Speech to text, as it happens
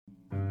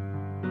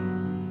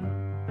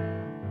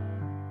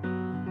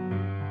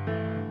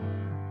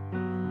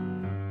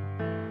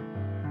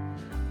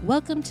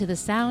Welcome to The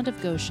Sound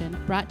of Goshen,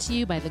 brought to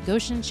you by the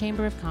Goshen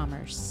Chamber of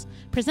Commerce,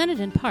 presented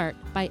in part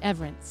by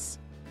Everence.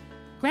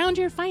 Ground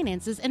your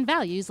finances and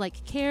values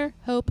like care,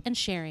 hope, and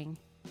sharing.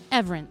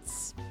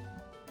 Everence.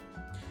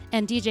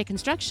 And DJ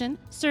Construction,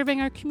 serving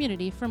our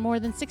community for more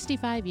than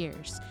 65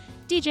 years.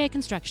 DJ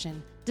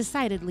Construction,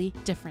 decidedly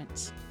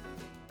different.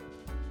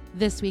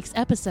 This week's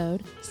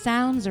episode,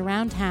 Sounds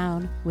Around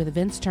Town with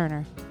Vince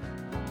Turner.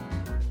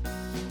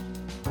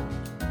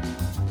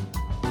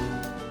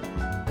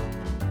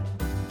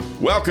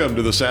 Welcome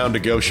to the Sound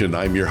of Goshen.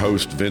 I'm your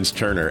host, Vince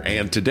Turner,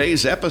 and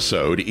today's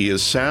episode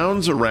is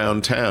Sounds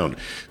Around Town,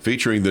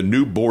 featuring the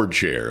new board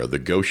chair of the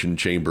Goshen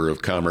Chamber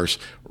of Commerce,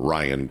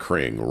 Ryan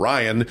Kring.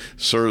 Ryan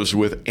serves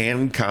with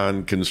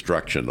Ancon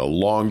Construction, a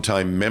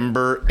longtime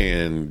member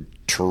and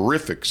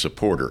terrific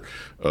supporter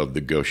of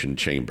the Goshen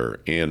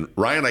Chamber. And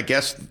Ryan, I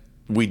guess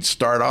we'd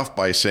start off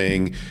by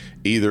saying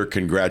either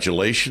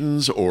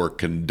congratulations or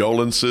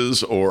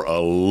condolences or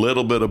a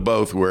little bit of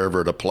both wherever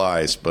it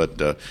applies.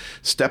 But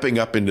stepping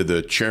up into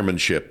the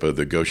chairmanship of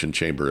the Goshen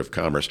Chamber of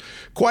Commerce,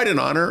 quite an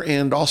honor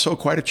and also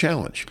quite a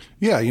challenge.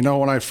 Yeah,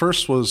 when I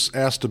first was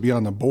asked to be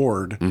on the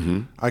board,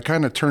 I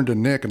kind of turned to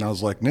Nick and I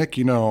was like, Nick,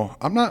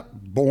 I'm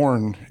not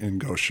born in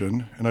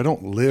Goshen and I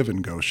don't live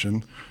in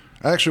Goshen.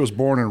 I actually was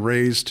born and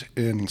raised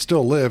and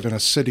still live in a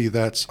city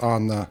that's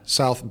on the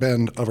south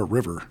bend of a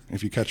river,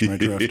 if you catch my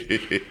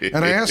drift.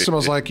 And I asked him, I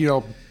was like,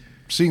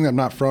 seeing that I'm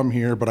not from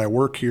here, but I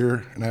work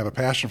here and I have a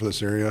passion for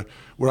this area,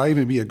 would I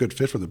even be a good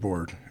fit for the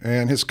board?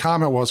 And his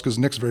comment was, because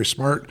Nick's very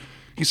smart,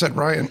 he said,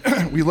 Ryan,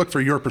 we look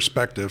for your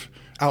perspective,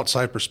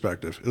 outside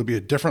perspective. It'll be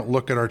a different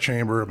look at our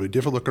chamber, it'll be a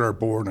different look at our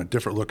board, and a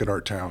different look at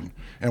our town.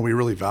 And we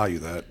really value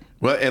that.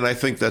 Well, and I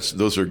think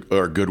those are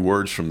good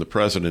words from the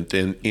president.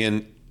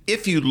 And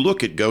if you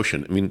look at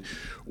Goshen,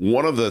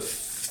 one of the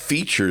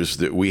features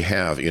that we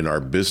have in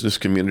our business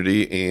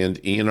community and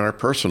in our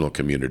personal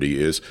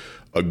community is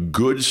a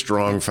good,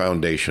 strong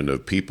foundation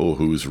of people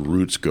whose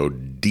roots go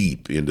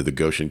deep into the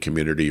Goshen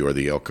community or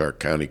the Elkhart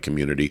County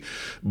community,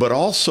 but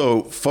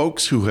also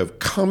folks who have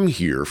come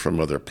here from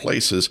other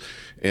places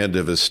and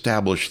have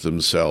established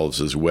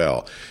themselves as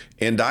well.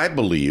 And I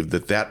believe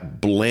that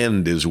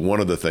blend is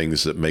one of the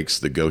things that makes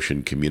the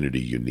Goshen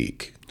community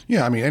unique.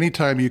 Yeah,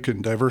 anytime you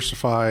can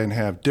diversify and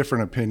have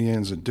different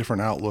opinions and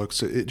different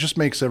outlooks, it just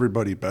makes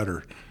everybody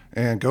better.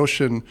 And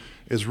Goshen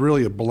is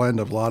really a blend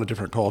of a lot of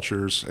different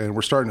cultures, and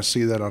we're starting to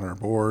see that on our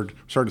board,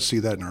 starting to see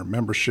that in our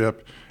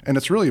membership, and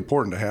it's really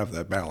important to have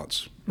that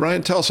balance.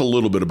 Ryan, tell us a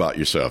little bit about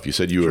yourself. You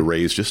said you were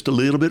raised just a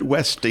little bit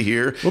west of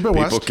here. A little bit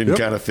People west. can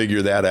kind of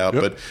figure that out,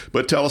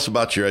 but tell us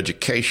about your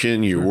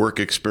education, your work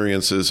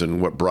experiences,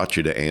 and what brought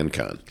you to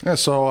Ancon. Yeah,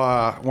 so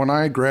when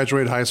I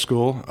graduated high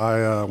school,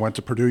 I went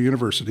to Purdue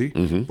University,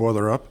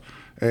 Boiler Up,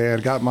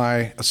 and got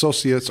my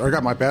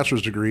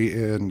bachelor's degree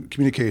in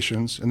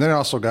communications, and then I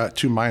also got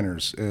 2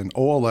 minors in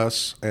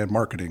OLS and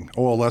marketing.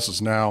 OLS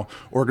is now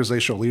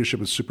Organizational Leadership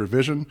and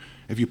Supervision.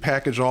 If you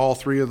package all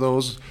 3 of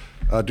those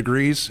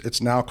degrees,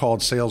 it's now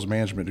called Sales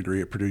Management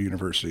degree at Purdue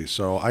University.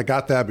 So I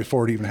got that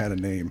before it even had a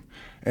name.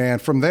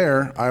 And from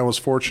there, I was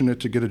fortunate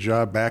to get a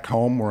job back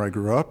home where I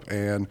grew up,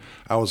 and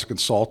I was a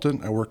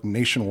consultant. I worked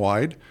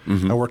nationwide.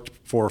 I worked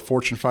for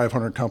Fortune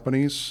 500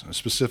 companies,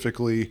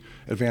 specifically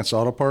Advanced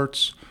Auto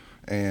Parts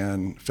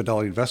and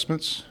Fidelity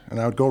Investments, and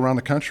I would go around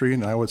the country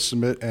and I would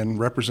submit and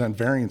represent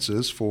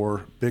variances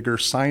for bigger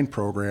sign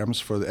programs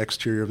for the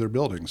exterior of their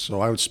buildings. So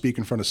I would speak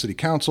in front of city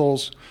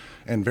councils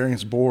and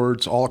variance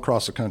boards all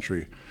across the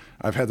country.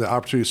 I've had the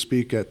opportunity to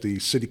speak at the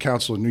City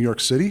Council in New York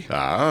City.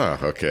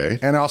 Ah, okay.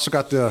 And I also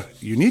got the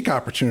unique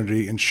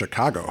opportunity in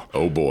Chicago.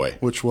 Oh, boy.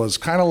 Which was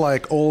kind of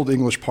like old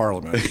English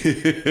Parliament.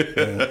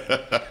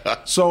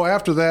 So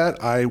after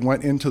that, I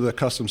went into the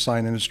custom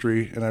sign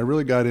industry, and I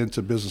really got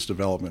into business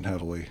development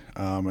heavily.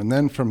 And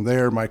then from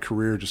there, my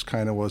career just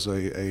kind of was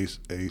a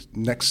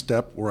next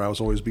step where I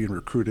was always being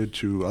recruited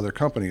to other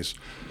companies.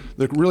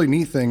 The really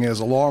neat thing is,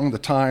 along the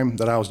time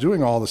that I was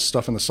doing all this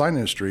stuff in the sign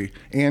industry,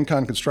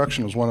 Ancon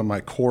Construction was one of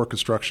my core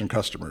construction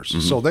customers.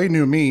 So they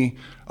knew me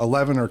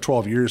 11 or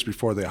 12 years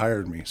before they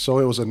hired me. So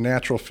it was a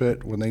natural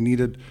fit when they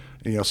needed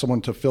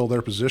someone to fill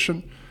their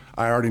position.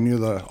 I already knew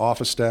the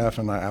office staff,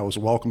 and I was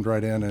welcomed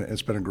right in, and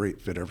it's been a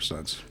great fit ever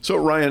since. So,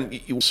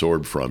 Ryan,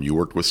 you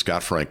worked with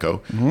Scott Franco,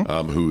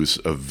 who's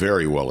a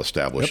very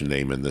well-established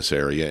name in this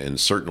area and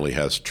certainly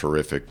has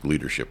terrific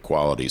leadership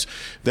qualities.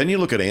 Then you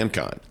look at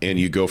Ancon, and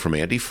you go from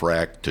Andy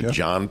Frack to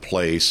John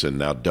Place and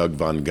now Doug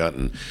Von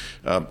Gunten.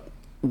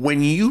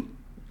 When you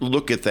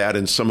look at that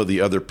and some of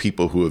the other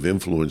people who have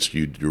influenced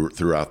you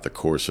throughout the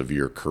course of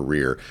your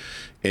career,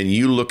 and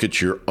you look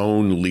at your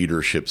own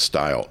leadership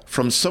style,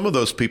 from some of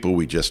those people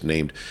we just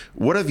named,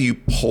 what have you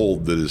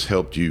pulled that has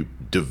helped you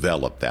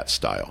develop that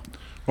style?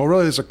 Well,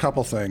 really, there's a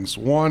couple things.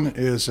 One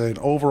is an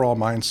overall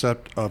mindset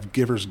of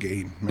giver's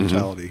gain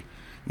mentality.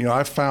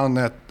 I've found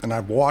that, and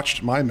I've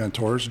watched my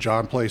mentors,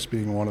 John Place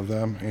being one of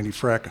them, Andy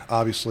Frack,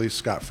 obviously,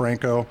 Scott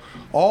Franco.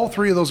 All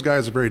 3 of those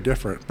guys are very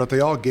different, but they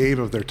all gave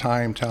of their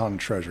time, talent, and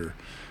treasure.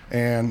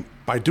 And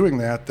by doing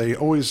that, they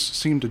always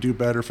seem to do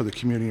better for the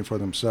community and for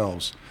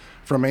themselves.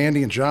 from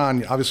Andy and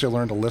John, obviously I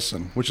learned to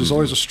listen, which is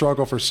always a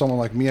struggle for someone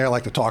like me. I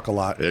like to talk a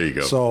lot. There you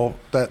go. So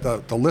that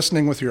the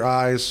listening with your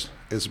eyes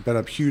has been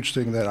a huge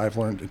thing that I've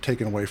learned and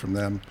taken away from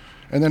them.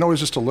 And then always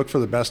just to look for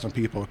the best in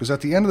people, because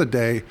at the end of the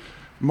day,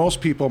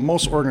 most people,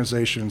 most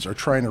organizations are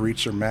trying to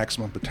reach their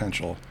maximum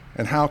potential.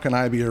 And how can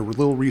I be a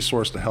little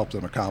resource to help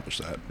them accomplish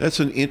that?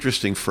 That's an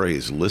interesting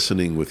phrase,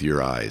 listening with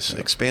your eyes.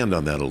 Expand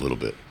on that a little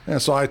bit. Yeah,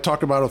 so I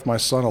talk about it with my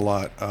son a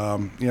lot.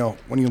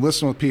 When you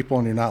listen with people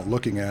and you're not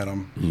looking at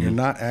them, you're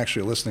not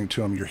actually listening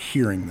to them, you're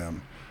hearing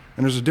them.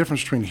 And there's a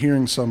difference between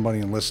hearing somebody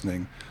and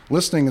listening.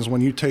 Listening is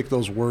when you take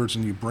those words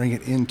and you bring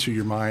it into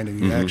your mind and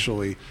you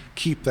actually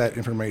keep that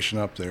information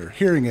up there.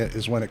 Hearing it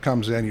is when it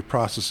comes in, you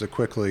process it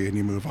quickly, and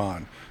you move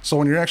on. So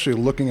when you're actually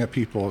looking at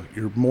people,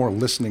 you're more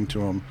listening to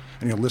them,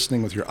 and you're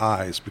listening with your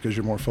eyes because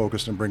you're more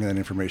focused on bringing that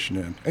information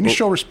in. And you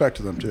show respect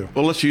to them, too.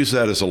 Well, let's use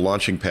that as a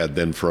launching pad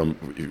then from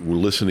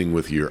listening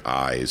with your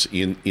eyes.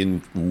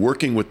 In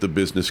working with the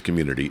business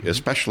community,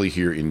 especially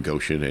here in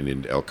Goshen and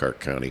in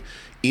Elkhart County,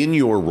 in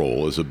your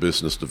role as a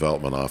business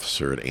development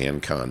officer at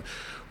Ancon,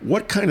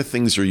 what kind of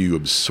things are you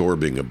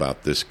absorbing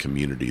about this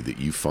community that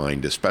you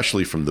find,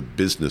 especially from the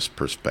business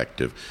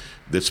perspective,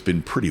 that's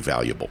been pretty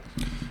valuable?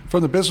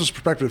 From the business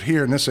perspective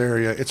here in this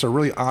area, it's a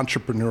really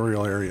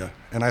entrepreneurial area.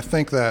 And I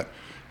think that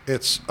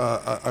it's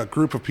a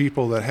group of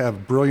people that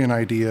have brilliant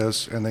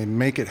ideas, and they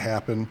make it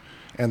happen,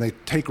 and they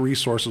take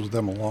resources with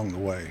them along the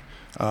way.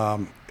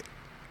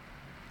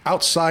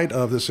 Outside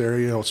of this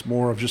area, it's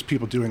more of just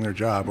people doing their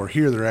job, or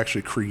here they're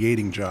actually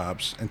creating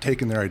jobs and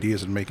taking their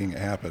ideas and making it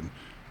happen.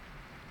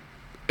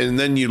 And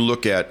then you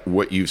look at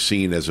what you've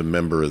seen as a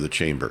member of the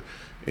chamber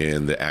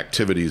and the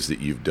activities that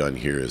you've done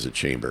here as a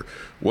chamber.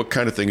 What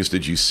kind of things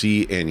did you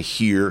see and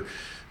hear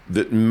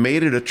that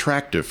made it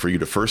attractive for you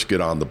to first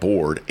get on the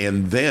board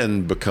and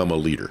then become a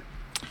leader?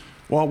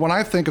 Well, when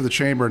I think of the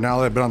chamber, now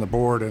that I've been on the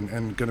board and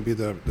going to be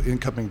the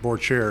incoming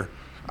board chair,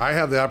 I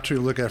have the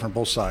opportunity to look at it from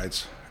both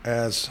sides,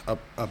 as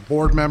a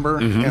board member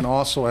and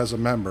also as a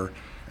member.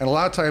 And a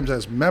lot of times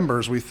as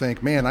members, we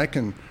think, man, I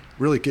can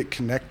really get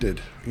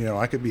connected.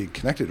 I could be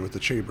connected with the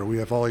chamber. We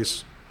have all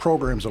these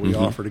programs that we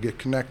offer to get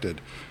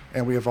connected.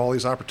 And we have all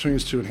these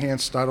opportunities to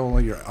enhance not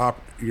only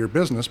your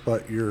business,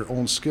 but your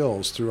own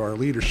skills through our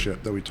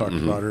leadership that we talked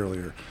about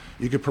earlier.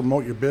 You can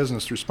promote your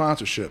business through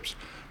sponsorships.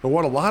 But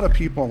what a lot of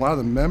people, a lot of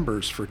the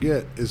members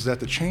forget is that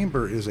the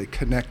chamber is a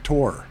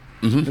connector.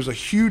 There's a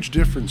huge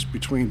difference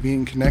between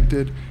being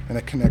connected and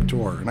a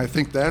connector. And I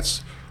think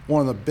that's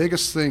one of the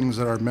biggest things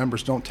that our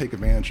members don't take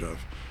advantage of,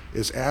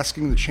 is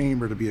asking the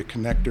chamber to be a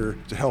connector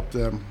to help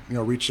them,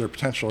 reach their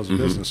potential as a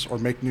business or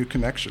make new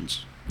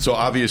connections. So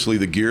obviously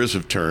the gears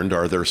have turned.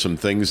 Are there some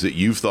things that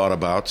you've thought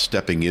about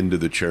stepping into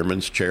the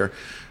chairman's chair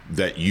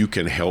that you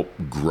can help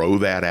grow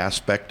that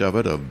aspect of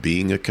it, of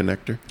being a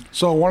connector?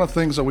 So one of the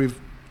things that we've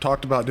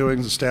talked about doing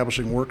is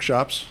establishing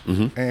workshops,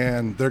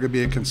 and they're going to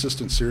be a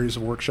consistent series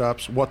of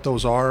workshops. What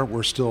those are,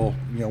 we're still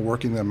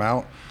working them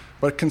out.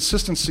 But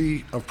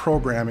consistency of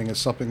programming is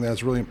something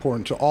that's really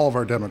important to all of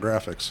our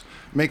demographics,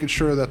 making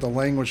sure that the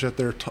language that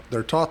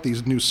they're taught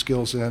these new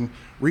skills in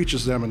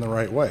reaches them in the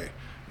right way.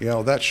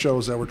 That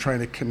shows that we're trying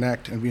to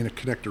connect and being a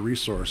connector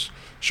resource,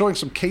 showing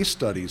some case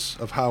studies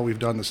of how we've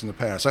done this in the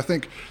past. I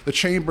think the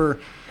chamber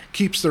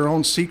keeps their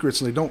own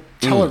secrets, and they don't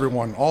tell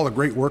everyone all the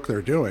great work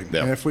they're doing.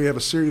 Yep. And if we have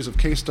a series of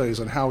case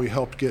studies on how we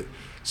helped get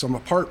some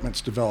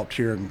apartments developed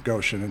here in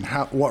Goshen and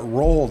what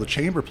role the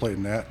chamber played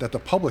in that the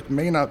public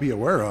may not be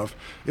aware of,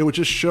 it would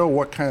just show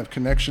what kind of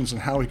connections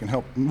and how we can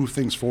help move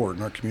things forward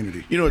in our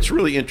community. It's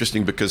really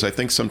interesting because I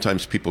think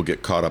sometimes people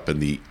get caught up in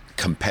the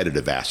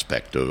competitive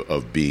aspect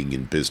of being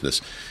in business.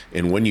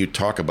 And when you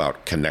talk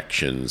about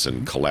connections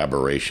and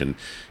collaboration,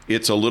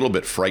 it's a little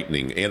bit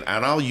frightening. And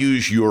I'll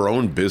use your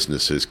own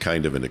business as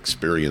kind of an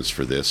experience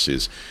for this.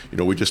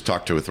 We just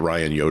talked with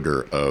Ryan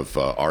Yoder of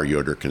R.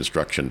 Yoder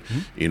Construction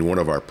in one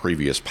of our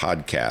previous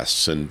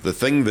podcasts. And the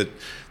thing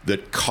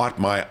that caught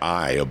my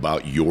eye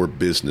about your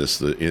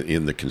business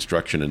in the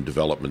construction and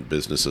development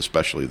business,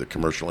 especially the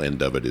commercial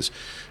end of it, is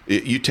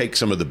you take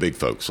some of the big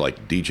folks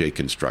like DJ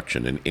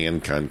Construction and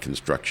Ancon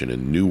Construction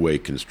and New Way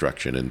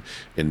Construction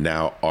and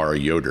now R.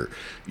 Yoder.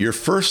 Your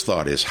first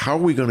thought is, how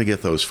are we going to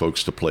get those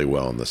folks to play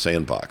well in the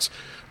sandbox?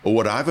 Well,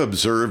 what I've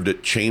observed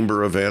at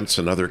chamber events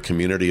and other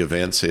community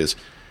events is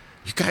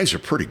you guys are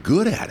pretty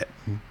good at it.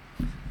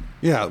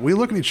 Yeah, we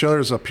look at each other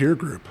as a peer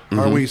group.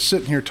 Are we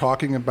sitting here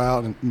talking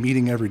about and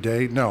meeting every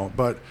day? No,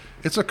 but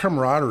it's a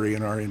camaraderie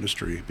in our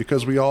industry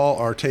because we all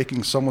are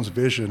taking someone's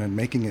vision and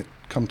making it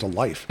come to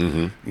life,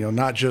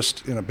 not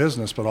just in a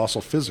business, but also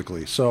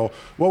physically. So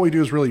what we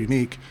do is really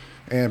unique.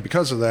 And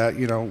because of that,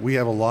 we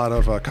have a lot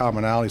of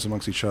commonalities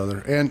amongst each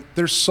other. And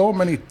there's so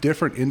many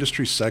different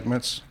industry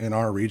segments in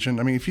our region.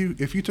 I mean, if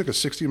you took a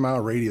 60-mile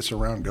radius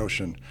around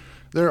Goshen,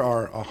 there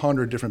are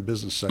 100 different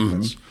business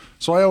segments.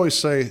 So I always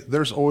say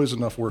there's always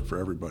enough work for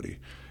everybody.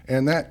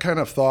 And that kind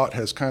of thought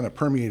has kind of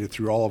permeated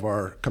through all of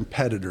our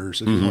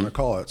competitors, if you want to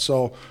call it.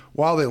 So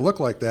while they look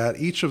like that,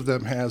 each of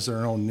them has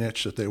their own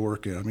niche that they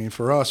work in. I mean,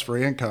 for us, for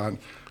Ancon,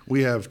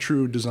 we have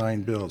true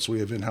design builds. We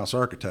have in-house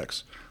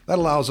architects. That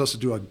allows us to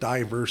do a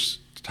diverse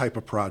type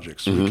of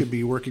projects. We could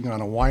be working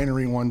on a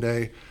winery one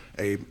day,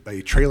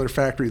 a trailer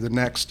factory the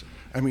next,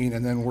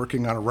 and then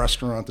working on a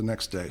restaurant the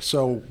next day.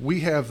 So we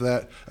have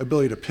that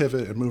ability to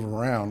pivot and move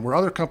around, where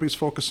other companies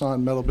focus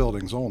on metal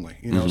buildings only.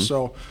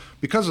 So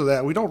because of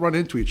that, we don't run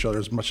into each other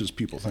as much as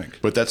people think.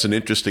 But that's an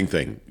interesting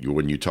thing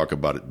when you talk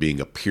about it being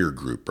a peer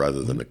group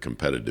rather than a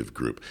competitive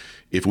group.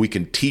 If we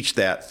can teach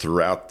that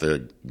throughout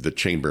the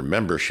chamber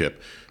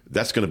membership,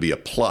 that's going to be a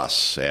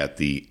plus at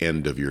the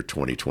end of your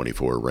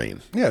 2024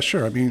 reign. Yeah,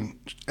 sure. I mean,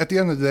 at the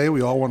end of the day,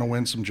 we all want to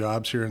win some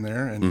jobs here and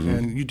there,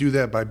 and you do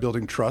that by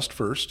building trust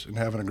first and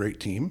having a great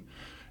team.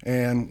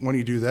 And when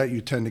you do that, you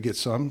tend to get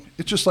some.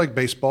 It's just like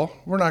baseball.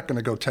 We're not going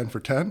to go 10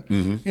 for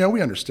 10.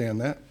 We understand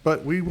that,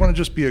 but we want to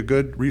just be a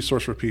good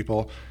resource for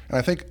people. And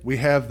I think we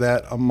have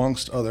that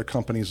amongst other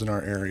companies in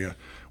our area,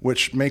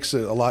 which makes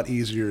it a lot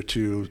easier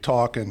to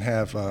talk and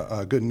have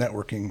good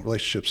networking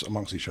relationships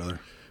amongst each other.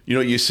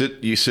 You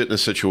sit in a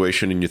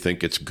situation and you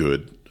think it's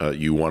good.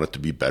 You want it to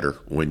be better.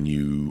 When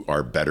you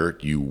are better,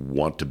 you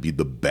want to be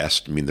the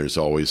best. I mean, there's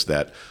always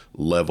that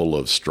level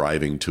of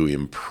striving to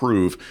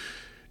improve.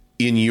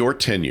 In your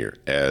tenure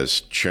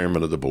as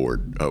chairman of the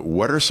board,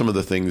 what are some of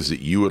the things that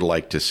you would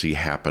like to see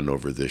happen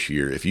over this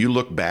year? If you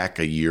look back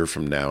a year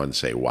from now and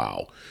say,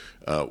 wow,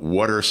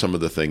 what are some of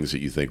the things that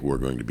you think we're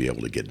going to be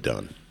able to get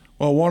done?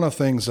 Well, one of the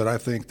things that I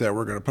think that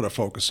we're going to put a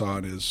focus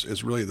on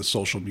is really the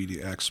social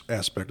media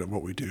aspect of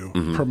what we do,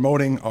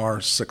 promoting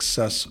our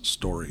success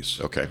stories.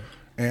 Okay.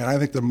 And I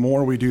think the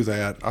more we do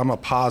that, I'm a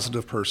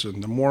positive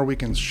person, the more we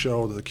can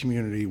show the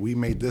community we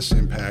made this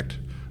impact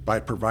by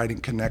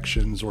providing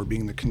connections or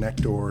being the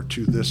connector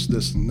to this,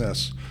 and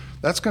this.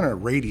 That's going to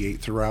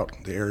radiate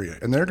throughout the area.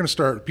 And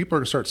people are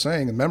going to start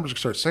saying, and members are going to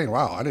start saying,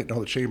 wow, I didn't know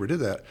the chamber did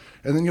that.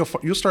 And then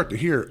you'll start to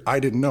hear, I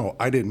didn't know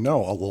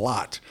a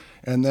lot.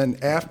 And then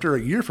after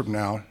a year from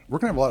now, we're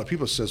going to have a lot of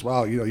people that says,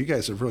 wow, you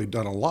guys have really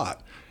done a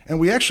lot.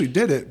 And we actually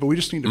did it, but we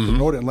just need to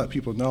promote it and let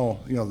people know,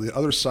 the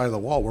other side of the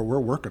wall where we're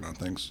working on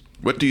things.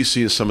 What do you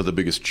see as some of the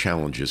biggest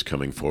challenges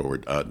coming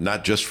forward,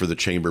 not just for the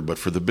chamber, but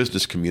for the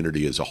business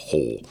community as a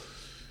whole?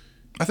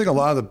 I think a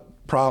lot of the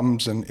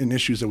problems and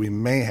issues that we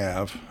may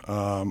have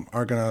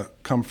are going to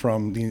come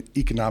from the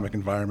economic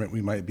environment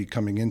we might be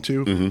coming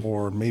into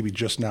or maybe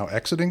just now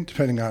exiting,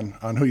 depending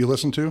on who you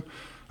listen to.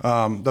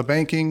 The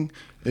banking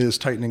is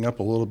tightening up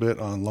a little bit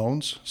on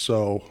loans,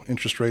 so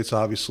interest rates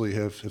obviously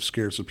have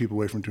scared some people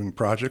away from doing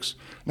projects.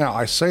 Now,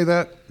 I say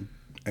that,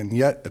 and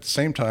yet at the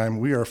same time,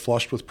 we are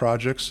flushed with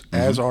projects,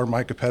 as are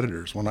my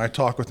competitors. When I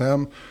talk with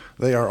them,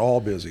 they are all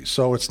busy.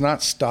 So it's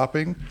not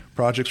stopping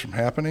projects from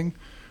happening,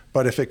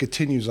 but if it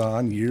continues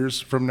on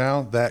years from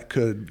now, that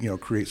could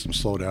create some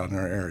slowdown in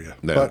our area.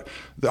 Yeah.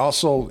 But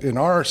also in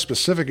our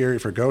specific area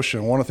for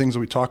Goshen, one of the things that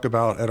we talk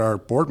about at our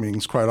board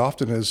meetings quite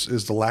often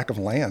is the lack of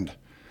land.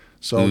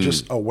 So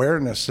just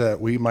awareness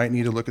that we might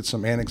need to look at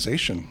some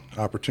annexation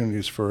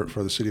opportunities for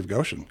the city of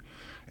Goshen.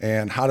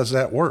 And how does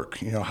that work?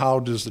 How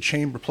does the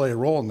chamber play a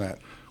role in that?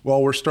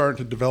 Well, we're starting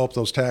to develop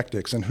those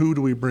tactics, and who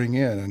do we bring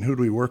in and who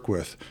do we work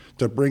with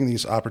to bring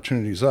these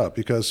opportunities up?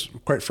 Because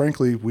quite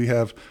frankly, we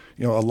have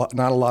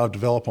not a lot of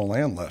developable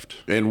land left.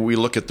 And we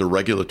look at the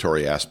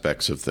regulatory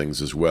aspects of things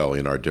as well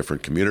in our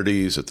different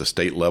communities at the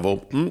state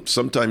level,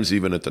 sometimes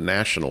even at the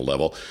national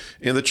level.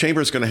 And the chamber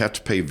is going to have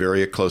to pay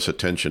very close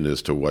attention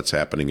as to what's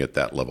happening at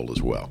that level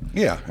as well.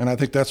 Yeah, and I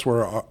think that's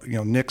where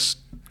Nick's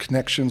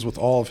connections with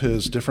all of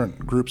his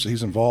different groups that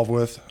he's involved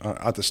with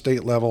at the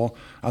state level,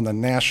 on the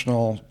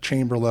national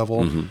chamber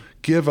level,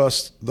 give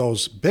us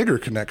those bigger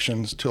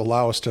connections to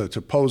allow us to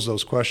pose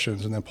those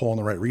questions and then pull in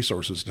the right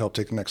resources to help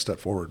take the next step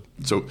forward.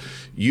 So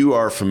you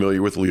are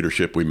familiar with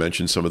leadership. We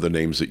mentioned some of the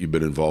names that you've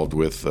been involved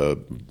with,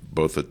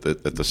 both at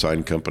the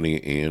sign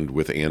company and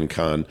with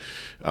Ancon.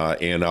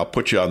 And I'll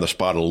put you on the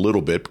spot a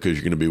little bit because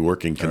you're going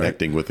to be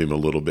connecting with him a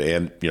little bit.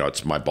 And,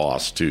 it's my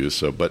boss too.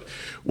 So, but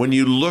when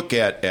you look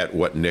at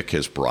what Nick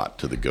has brought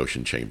to the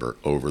Goshen Chamber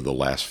over the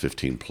last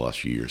 15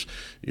 plus years,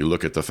 you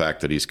look at the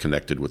fact that he's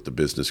connected with the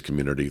business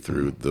community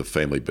through the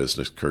family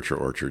business, Kircher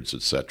Orchards,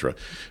 et cetera.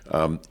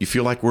 You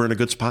feel like we're in a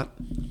good spot?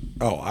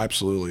 Oh,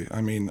 absolutely.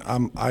 I mean,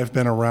 I've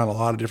been around a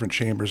lot of different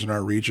chambers in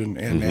our region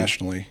and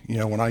nationally.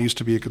 When I used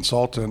to be a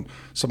consultant,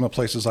 some of the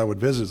places I would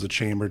visit as a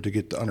chamber to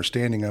get the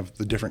understanding of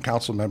the different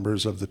council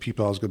members of the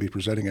people I was going to be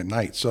presenting at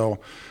night. So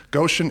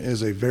Goshen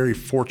is a very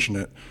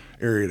fortunate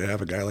area to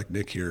have a guy like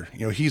Nick here.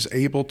 He's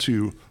able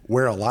to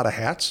wear a lot of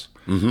hats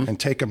and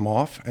take them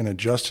off and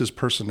adjust his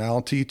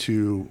personality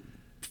to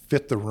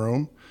fit the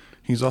room.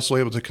 He's also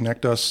able to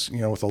connect us,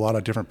 with a lot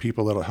of different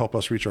people that'll help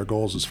us reach our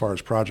goals as far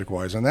as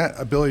project-wise. And that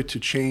ability to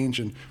change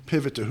and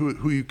pivot to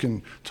who you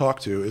can talk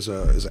to is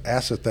an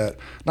asset that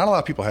not a lot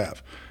of people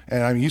have.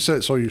 And I mean, you said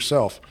it so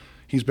yourself.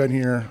 He's been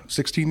here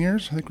 16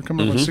 years. I think we're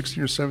coming up on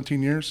 16 or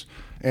 17 years.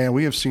 And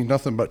we have seen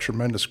nothing but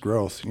tremendous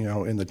growth,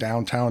 in the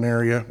downtown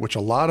area, which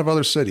a lot of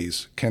other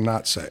cities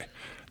cannot say.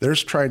 they're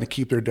trying to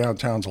keep their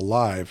downtowns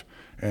alive,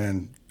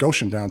 and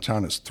Goshen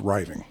downtown is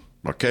thriving.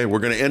 Okay, we're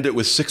going to end it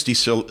with 60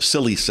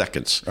 silly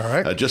seconds. All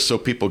right. Just so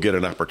people get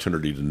an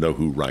opportunity to know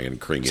who Ryan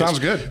Kring is. Sounds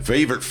good.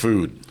 Favorite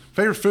food?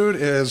 Favorite food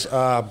is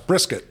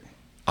brisket.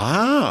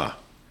 Ah.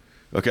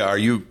 Okay, are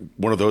you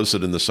one of those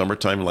that in the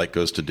summertime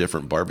goes to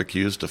different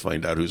barbecues to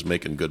find out who's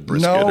making good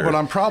brisket? No, but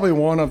I'm probably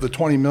one of the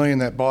 20 million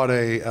that bought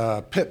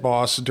a pit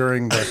boss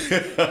during the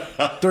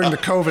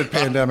COVID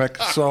pandemic.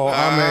 So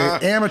I'm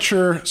an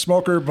amateur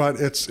smoker,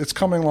 but it's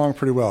coming along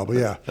pretty well. But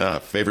yeah.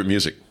 Favorite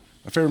music?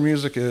 My favorite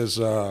music is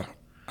I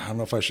don't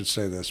know if I should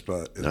say this,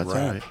 but it's That's rap.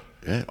 all right.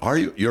 Yeah. Are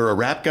you? You're a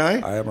rap guy?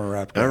 I am a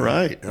rap guy. All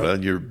right. Yep.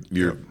 Well, you're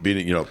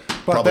being But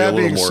probably a that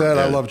little being more. said,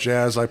 I love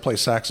jazz. I play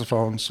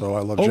saxophone, so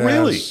I love jazz.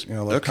 Really?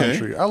 I love Okay.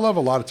 country. I love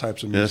a lot of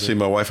types of Yeah, music. see,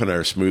 my wife and I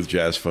are smooth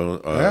jazz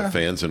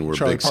fans, and we're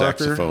Charlie big Parker,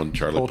 saxophone,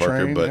 Charlie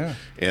Coltrane, Parker,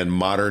 and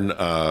modern,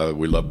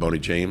 we love Boney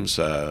James,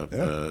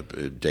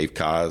 Dave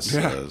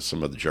Koz,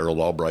 some of the Gerald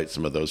Albright,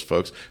 some of those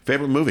folks.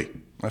 Favorite movie?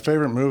 My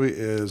favorite movie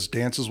is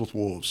Dances with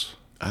Wolves.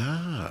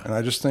 And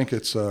I just think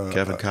it's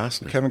Kevin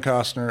Costner. Kevin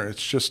Costner.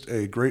 It's just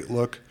a great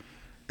look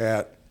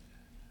at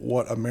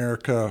what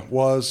America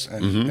was,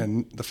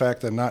 and the fact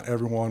that not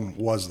everyone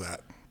was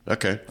that.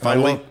 Okay.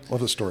 Finally,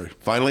 love the story.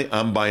 Finally,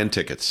 I'm buying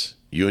tickets.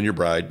 You and your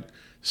bride,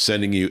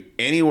 sending you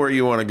anywhere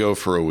you want to go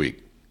for a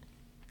week,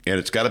 and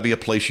it's got to be a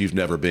place you've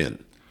never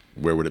been.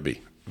 Where would it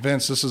be?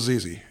 Vince, this is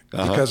easy.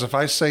 Because if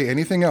I say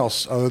anything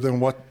else other than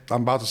what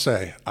I'm about to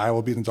say, I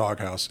will be in the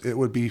doghouse. It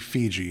would be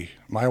Fiji.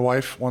 My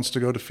wife wants to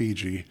go to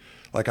Fiji,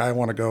 like I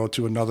want to go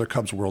to another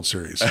Cubs World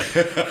Series.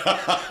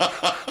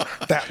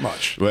 That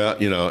much. Well,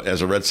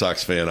 as a Red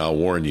Sox fan, I'll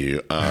warn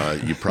you,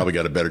 you probably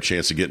got a better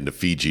chance of getting to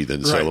Fiji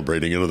than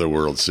celebrating another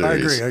World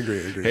Series. I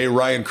agree. Hey,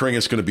 Ryan Kring,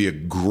 it's going to be a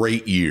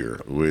great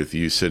year with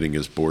you sitting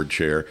as board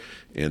chair,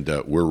 and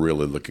we're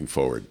really looking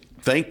forward.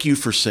 Thank you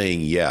for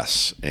saying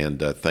yes,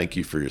 and thank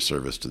you for your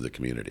service to the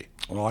community.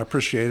 Well, I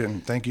appreciate it,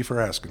 and thank you for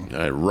asking.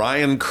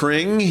 Ryan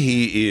Kring,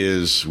 he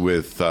is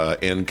with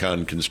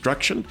Ancon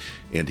Construction,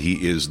 and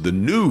he is the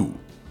new,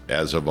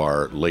 as of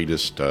our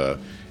latest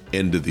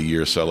end of the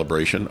year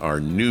celebration, our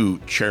new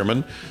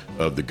chairman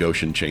of the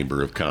Goshen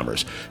Chamber of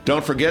Commerce.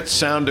 Don't forget,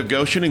 Sound of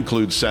Goshen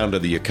includes Sound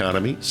of the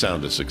Economy,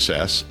 Sound of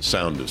Success,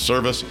 Sound of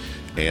Service,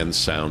 and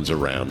Sounds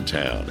Around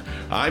Town.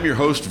 I'm your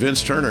host,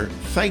 Vince Turner.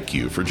 Thank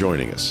you for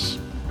joining us.